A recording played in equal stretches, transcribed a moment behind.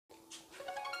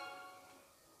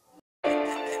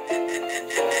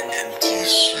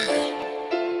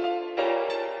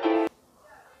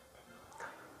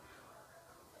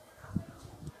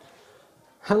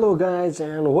Hello guys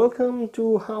and welcome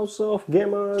to House of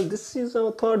Gamer. This is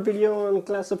our third video on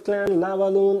Clash of Clans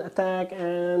LavaLoon attack,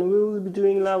 and we will be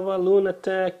doing LavaLoon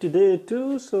attack today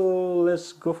too, so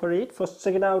let's go for it. First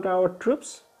check it out our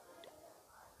troops.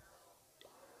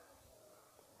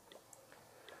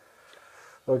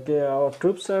 Okay, our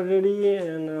troops are ready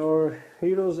and our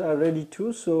heroes are ready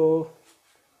too, so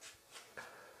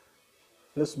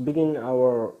let's begin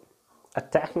our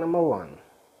attack number 1.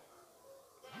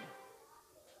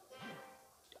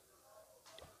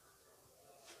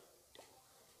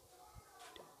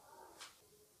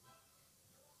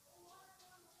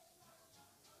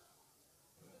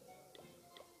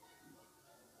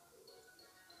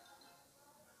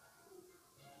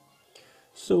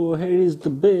 So here is the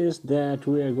base that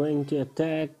we are going to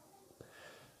attack.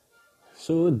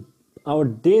 So our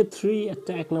day 3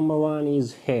 attack number 1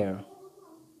 is here.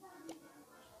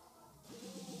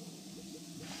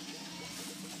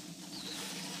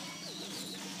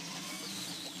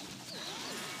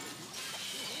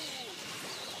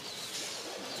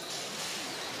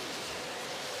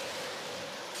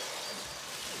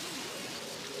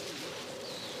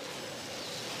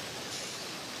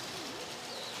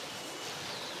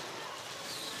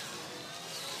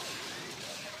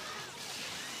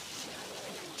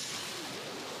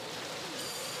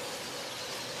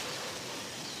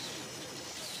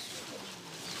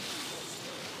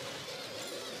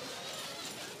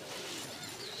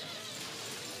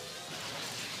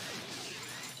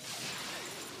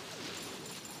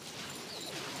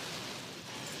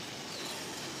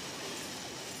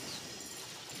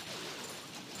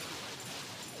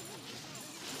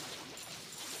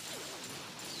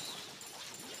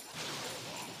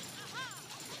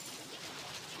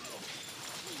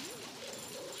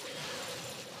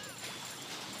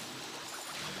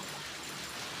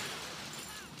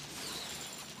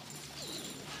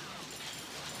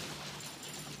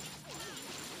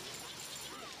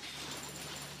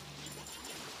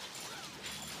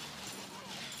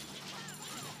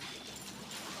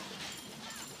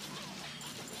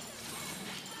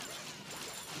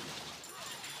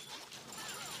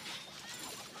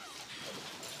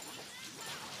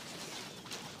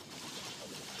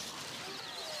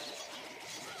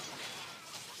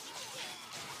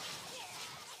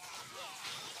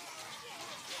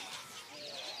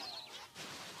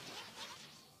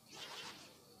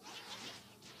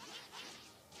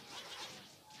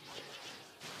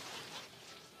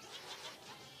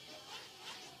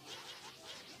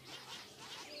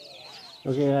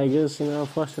 Okay, I guess in our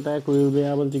first attack we will be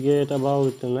able to get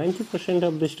about 90%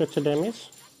 of the structure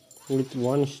damage with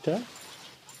 1 star.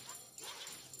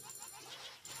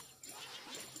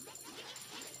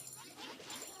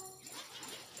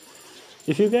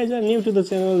 If you guys are new to the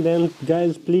channel, then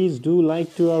guys please do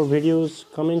like to our videos,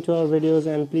 comment to our videos,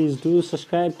 and please do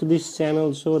subscribe to this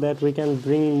channel so that we can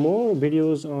bring more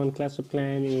videos on Clash of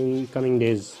Clans in coming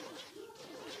days.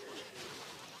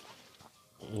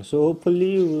 So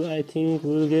hopefully I think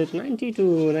we'll get 90 to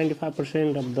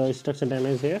 95% of the structure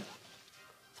damage here.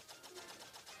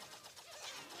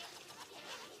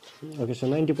 Okay, so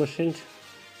 90%,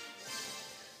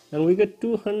 and we get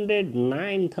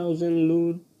 209,000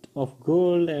 loot of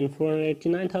gold and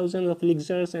 489,000 of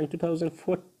elixirs and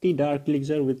 2040 dark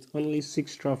elixir with only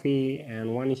 6 trophy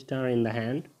and 1 star in the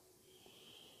hand.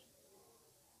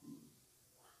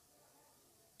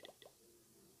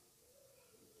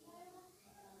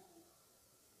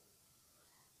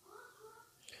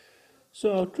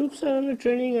 So our troops are under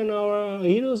training and our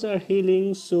heroes are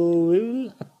healing, so we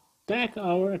will attack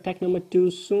our attack number 2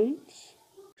 soon.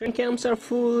 Train camps are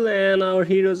full and our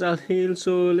heroes are healed,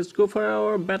 so let's go for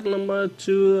our battle number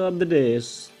 2 of the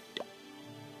days.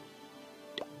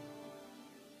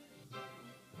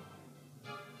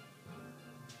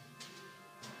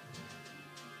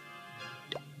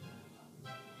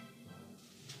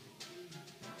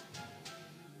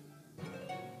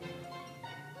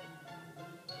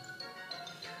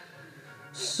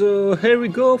 So here we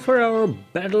go for our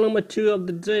battle number 2 of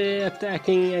the day,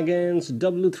 attacking against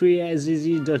W3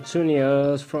 Azizi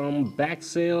Juniors from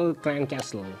Backsail Clan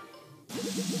Castle.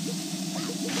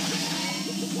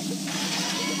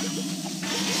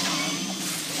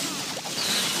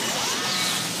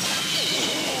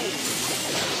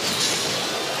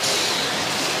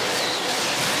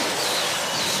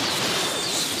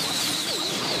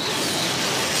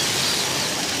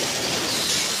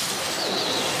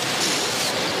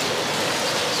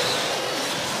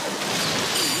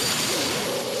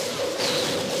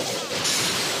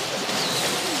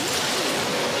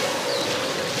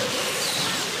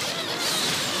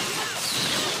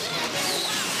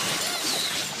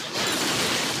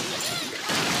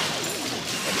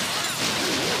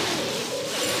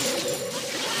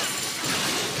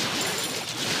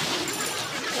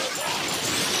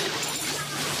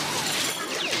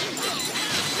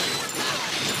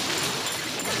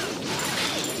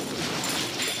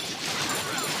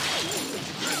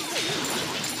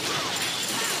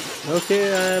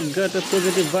 Okay, I've got a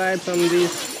positive vibe from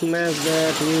this match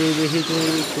that we will be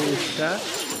hitting to start.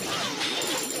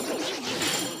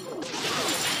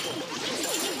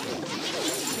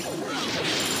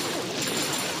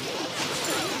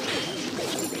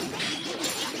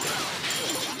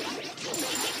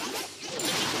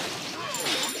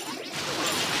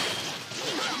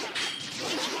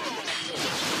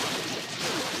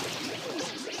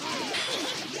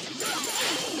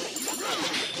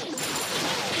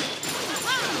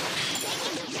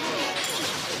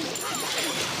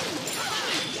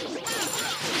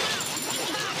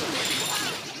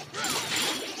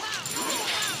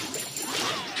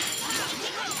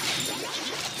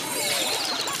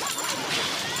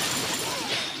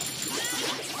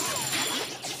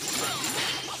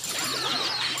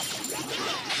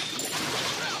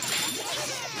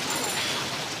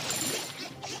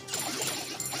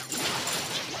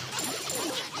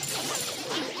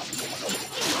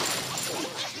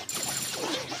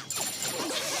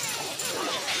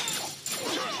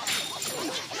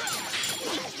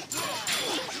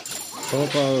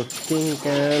 Hope our king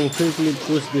can quickly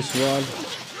push this wall.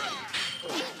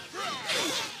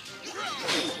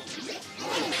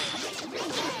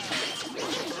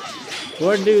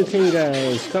 What do you think,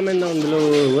 guys? Comment down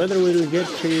below whether we'll get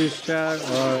 3 star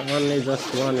or only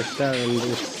just 1 star in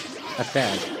this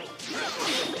attack.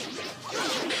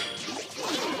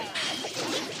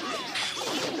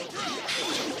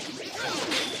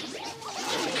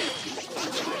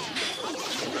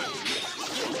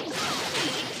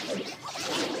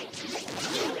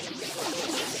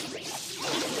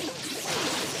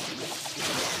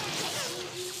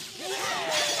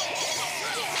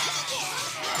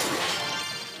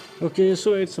 Okay,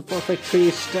 so it's a perfect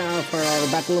 3 star for our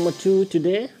battle number 2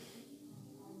 today.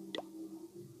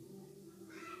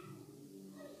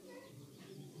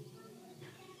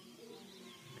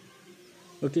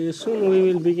 Okay, soon we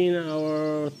will begin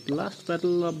our last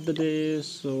battle of the day,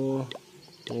 so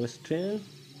let's train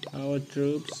our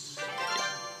troops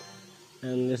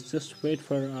and let's just wait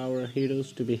for our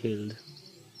heroes to be healed.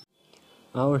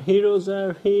 Our heroes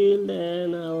are healed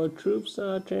and our troops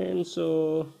are trained,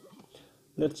 so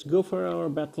let's go for our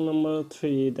battle number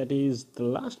 3, that is the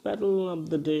last battle of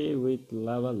the day with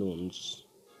LavaLoons.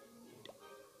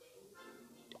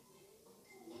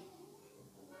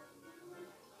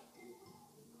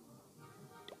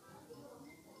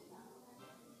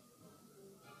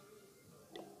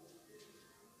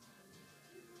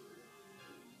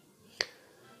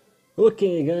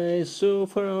 Okay guys, so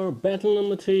for our battle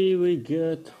number 3 we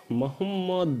got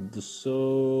Muhammad,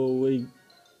 so we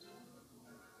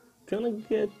gonna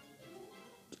get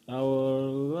our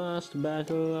last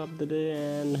battle of the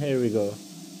day and here we go.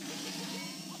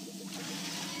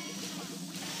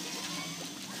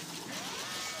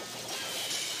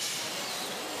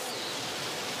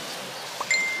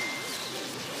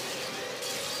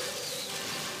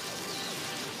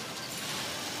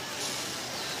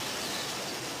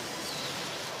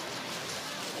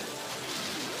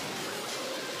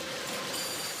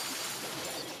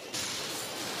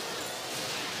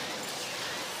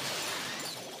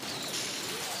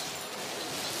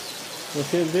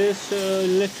 Okay, this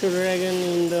electro dragon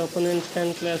in the opponent's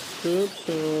 10 class group,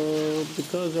 so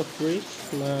because of which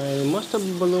my master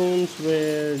balloons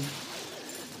were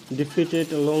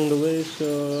defeated along the way,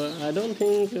 so I don't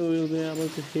think we'll be able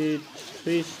to hit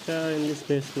 3 star in this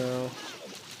base now.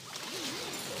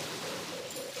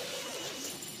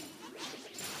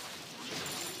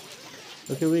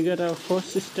 Okay, we got our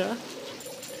first star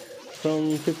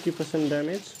from 50%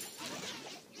 damage.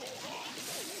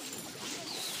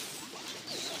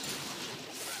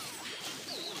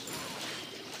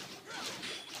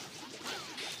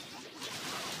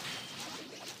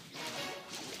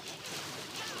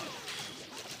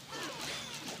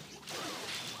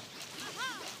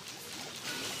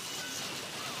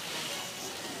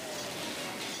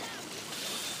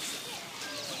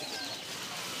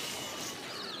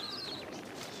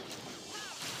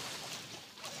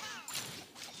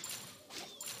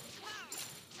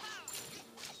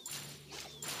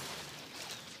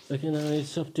 Okay, now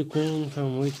it's up to Queen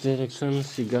from which direction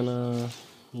she gonna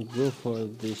go for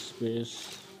this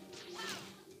space.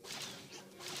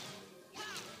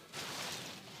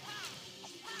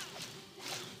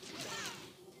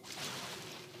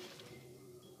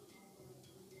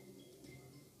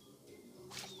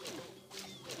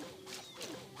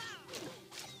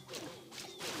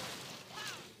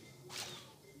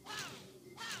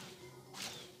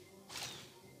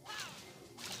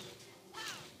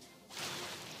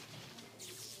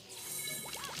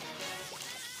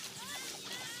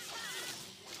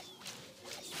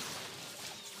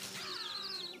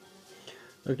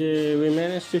 Okay, we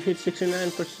managed to hit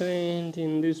 69%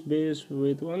 in this base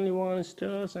with only 1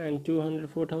 stars and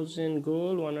 204,000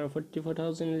 gold,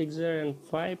 144,000 elixir and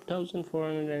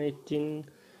 5,418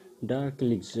 dark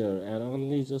elixir and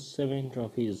only just 7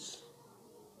 trophies.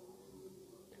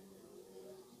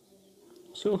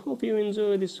 So hope you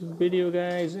enjoy this video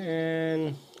guys,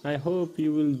 and I hope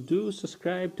you will do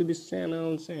subscribe to this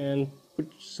channels and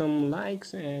put some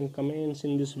likes and comments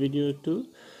in this video too.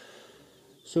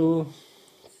 So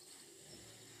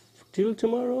till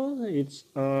tomorrow, it's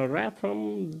a wrap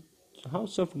from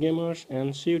House of Gamers,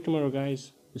 and see you tomorrow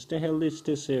guys. Stay healthy,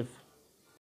 stay safe.